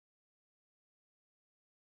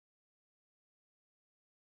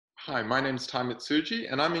Hi, my name's Tai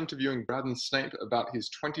Mitsuji, and I'm interviewing Braddon Snape about his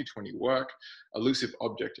 2020 work, Allusive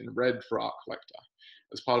Object in Red for Art Collector,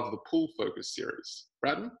 as part of the Pool Focus series.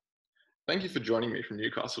 Braddon, thank you for joining me from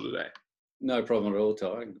Newcastle today. No problem at all,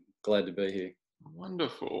 Ty. Glad to be here.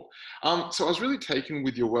 Wonderful. So I was really taken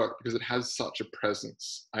with your work because it has such a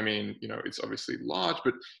presence. I mean, it's obviously large,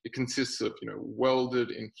 but it consists of,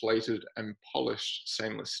 welded, inflated, and polished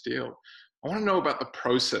stainless steel. I want to know about the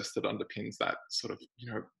process that underpins that sort of,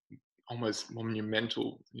 almost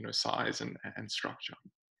monumental, size and structure.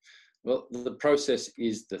 Well, the process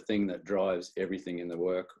is the thing that drives everything in the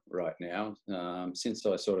work right now. Since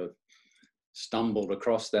I sort of stumbled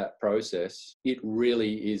across that process, it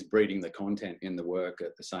really is breeding the content in the work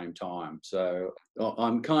at the same time. So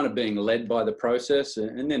I'm kind of being led by the process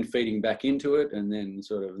and then feeding back into it and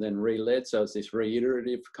then re-led. So it's this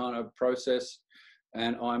reiterative kind of process,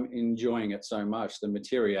 and I'm enjoying it so much. The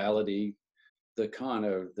materiality, the kind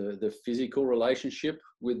of the physical relationship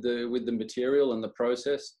with the material and the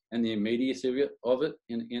process, and the immediacy of it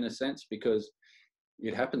in a sense, because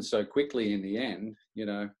it happens so quickly in the end.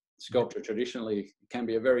 Sculpture traditionally can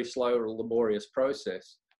be a very slow or laborious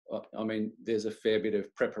process. I mean, there's a fair bit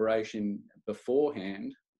of preparation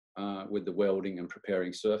beforehand with the welding and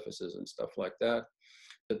preparing surfaces and stuff like that.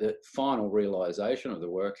 But the final realization of the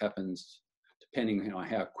work happens depending on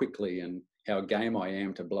how quickly and how game I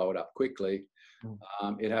am to blow it up quickly.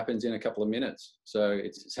 It happens in a couple of minutes. So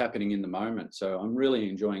it's happening in the moment. So I'm really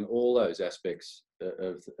enjoying all those aspects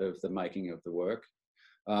of the making of the work.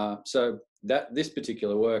 So this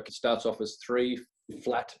particular work starts off as three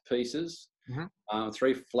flat pieces,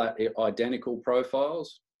 three flat identical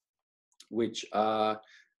profiles, which are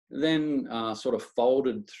then sort of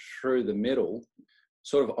folded through the middle,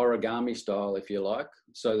 sort of origami style, if you like,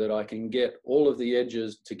 so that I can get all of the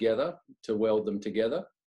edges together to weld them together,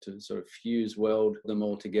 to sort of fuse weld them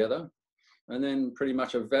all together. And then pretty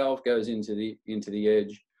much a valve goes into the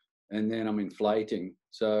edge, and then I'm inflating.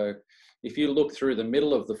 So if you look through the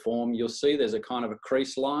middle of the form, you'll see there's a kind of a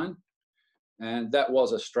crease line, and that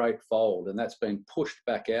was a straight fold, and that's been pushed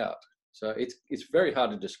back out. So it's very hard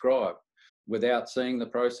to describe without seeing the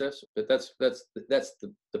process, but that's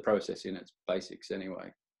the process in its basics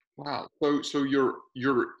anyway. Wow. So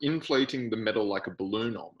you're inflating the metal like a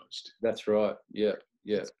balloon almost. That's right. Yeah.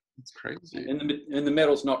 It's crazy. And the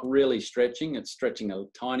metal's not really stretching; it's stretching a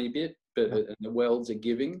tiny bit, but the welds are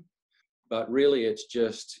giving. But really,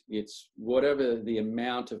 it's whatever the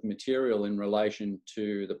amount of material in relation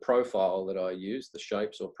to the profile that I use, the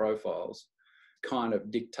shapes or profiles, kind of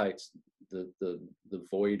dictates the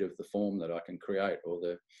void of the form that I can create, or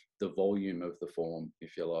the volume of the form,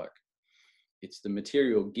 if you like. It's the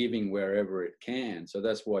material giving wherever it can. So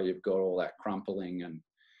that's why you've got all that crumpling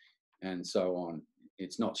and so on.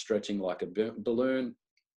 It's not stretching like a balloon.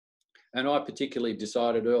 And I particularly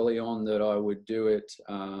decided early on that I would do it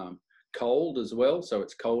cold as well, so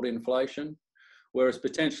it's cold inflation, whereas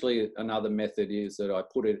potentially another method is that I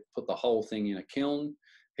put the whole thing in a kiln,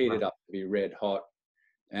 heat it up to be red hot,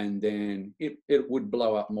 and then it would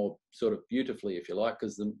blow up more sort of beautifully, if you like,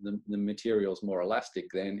 because the material's more elastic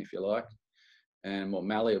then, if you like, and more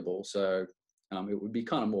malleable, so it would be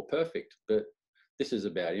kind of more perfect. But this is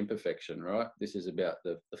about imperfection, right? This is about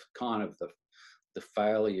the kind of the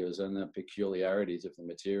failures and the peculiarities of the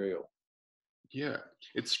material. Yeah,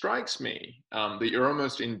 it strikes me that you're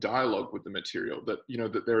almost in dialogue with the material, that,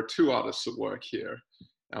 that there are two artists at work here.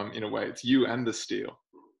 In a way, it's you and the steel.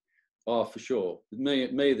 Oh, for sure. Me,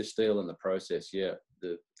 the steel, and the process. Yeah,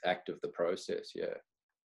 the act of the process. Yeah.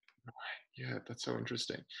 Yeah, that's so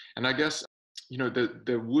interesting. And I guess,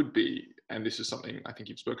 there would be, and this is something I think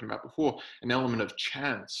you've spoken about before, an element of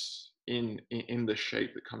chance in the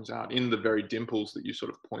shape that comes out, in the very dimples that you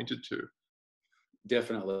sort of pointed to.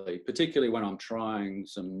 Definitely, particularly when I'm trying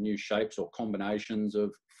some new shapes or combinations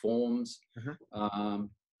of forms.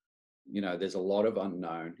 There's a lot of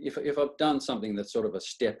unknown. If I've done something that's sort of a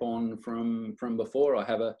step on from before, I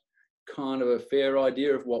have a kind of a fair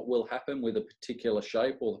idea of what will happen with a particular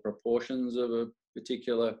shape or the proportions of a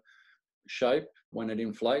particular shape when it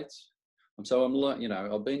inflates. And so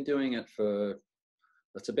I've been doing it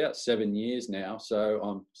it's about 7 years now.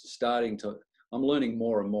 So I'm learning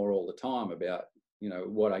more and more all the time about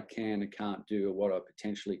what I can and can't do, or what I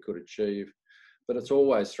potentially could achieve. But it's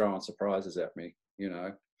always throwing surprises at me.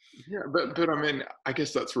 Yeah, but I mean, I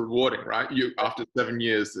guess that's rewarding, right? After 7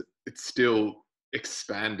 years, it's still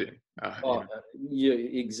expanding. You're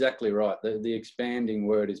exactly right. The expanding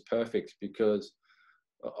word is perfect, because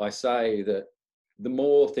I say that the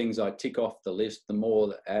more things I tick off the list, the more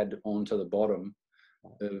that add onto the bottom,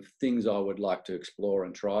 of things I would like to explore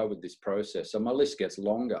and try with this process. So my list gets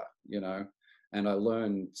longer, and I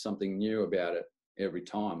learn something new about it every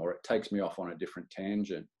time, or it takes me off on a different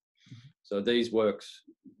tangent. So these works,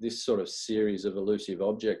 this sort of series of elusive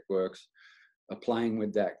object works, are playing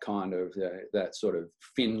with that kind of that sort of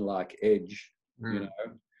fin-like edge,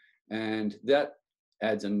 and that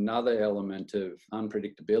adds another element of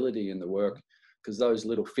unpredictability in the work, because those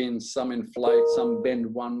little fins, some inflate, some bend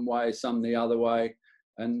one way, some the other way,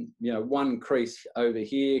 and one crease over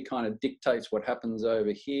here kind of dictates what happens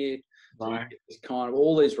over here. So it's kind of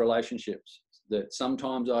all these relationships that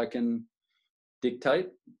sometimes I can dictate,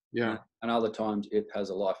 and other times it has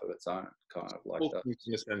a life of its own, kind of like that.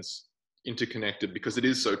 In a sense, interconnected because it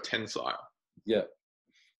is so tensile.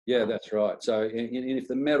 Yeah, that's right. So if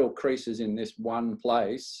the metal creases in this one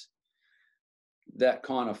place, that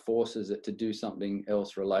kind of forces it to do something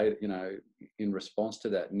else related, in response to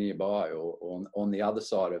that nearby or on the other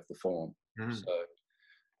side of the form.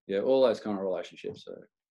 So all those kind of relationships.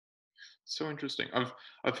 So interesting.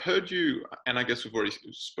 I've heard you, and I guess we've already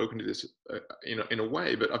spoken to this in a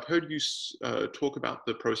way, but I've heard you talk about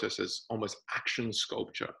the process as almost action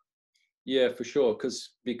sculpture. Yeah, for sure.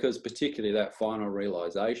 Because particularly that final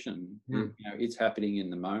realization, it's happening in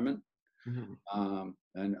the moment.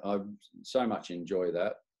 And I so much enjoy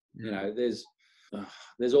that. There's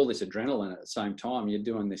all this adrenaline at the same time. You're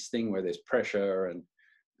doing this thing where there's pressure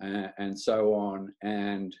and so on,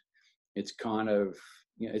 and it's kind of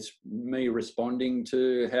it's me responding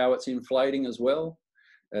to how it's inflating as well,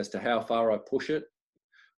 as to how far I push it.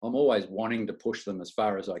 I'm always wanting to push them as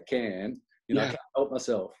far as I can. I can't help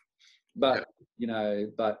myself, but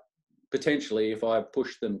but potentially if I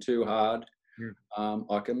push them too hard,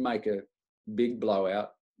 I can make a big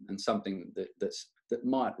blowout and something that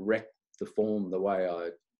might wreck the form the way I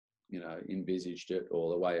envisaged it,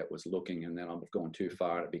 or the way it was looking, and then I've gone too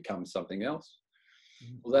far and it becomes something else.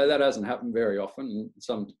 Although that doesn't happen very often.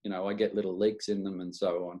 Some I get little leaks in them and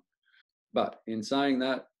so on. But in saying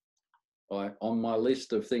that, on my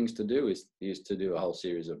list of things to do is to do a whole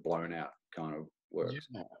series of blown out kind of works.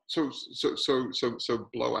 So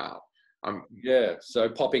blowout. So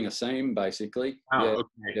popping a seam basically.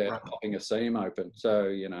 Popping a seam open.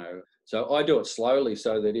 So so I do it slowly,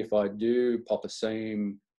 so that if I do pop a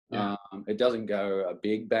seam, it doesn't go a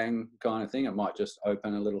big bang kind of thing. It might just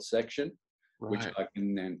open a little section, which I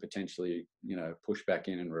can then potentially push back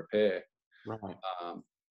in and repair.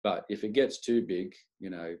 But if it gets too big,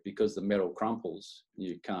 because the metal crumples,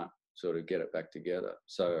 you can't sort of get it back together.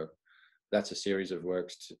 So that's a series of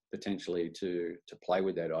works potentially to play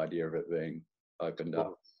with that idea of it being opened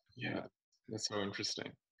up. That's so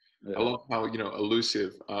interesting. I love how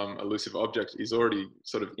elusive object is already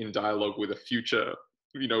sort of in dialogue with a future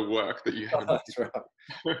work that you have. That's right.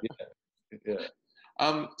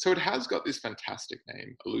 So it has got this fantastic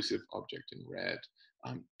name, Allusive Object in red.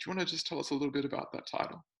 Do you want to just tell us a little bit about that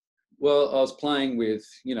title? Well, I was playing with,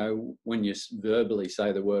 when you verbally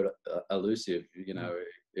say the word elusive,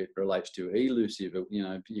 it relates to elusive.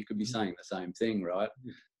 You could be saying the same thing, right?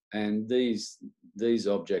 And these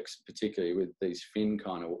objects, particularly with these fin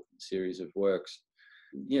kind of series of works,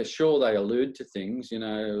 sure, they allude to things.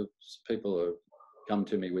 People have come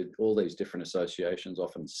to me with all these different associations,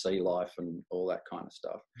 often sea life and all that kind of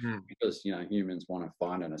stuff, because humans want to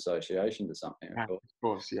find an association to something. Of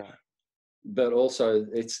course, But also,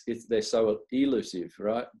 they're so elusive,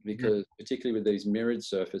 right? Because particularly with these mirrored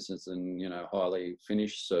surfaces and highly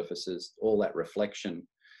finished surfaces, all that reflection,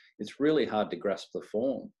 it's really hard to grasp the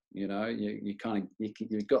form. You've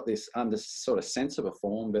got this sort of sense of a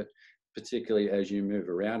form, but particularly as you move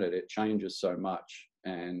around it, it changes so much.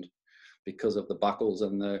 And because of the buckles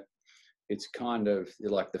and it's kind of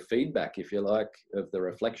like the feedback, if you like, of the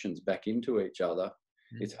reflections back into each other.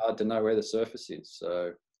 It's hard to know where the surface is.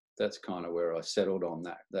 So that's kind of where I settled on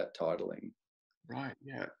that titling. Right.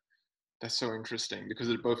 Yeah. That's so interesting, because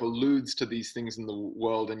it both alludes to these things in the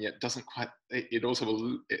world and yet doesn't quite. It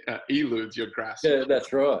also eludes your grasp. Yeah,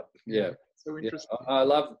 that's right. Yeah. So interesting.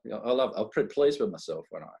 I'm pretty pleased with myself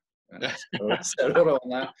when I settled on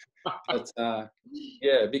that. But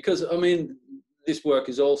because this work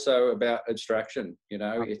is also about abstraction.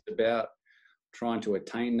 It's about trying to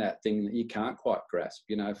attain that thing that you can't quite grasp.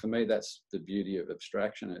 For me, that's the beauty of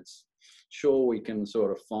abstraction. It's sure we can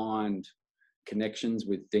sort of find connections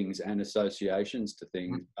with things and associations to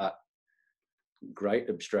things, but great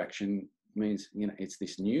abstraction means it's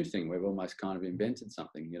this new thing. We've almost kind of invented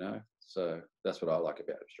something. So that's what I like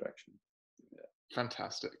about abstraction.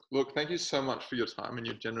 Fantastic. Look, thank you so much for your time and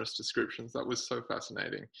your generous descriptions. That was so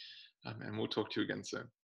fascinating, and we'll talk to you again soon.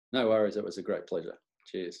 No worries. It was a great pleasure.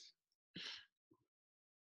 Cheers.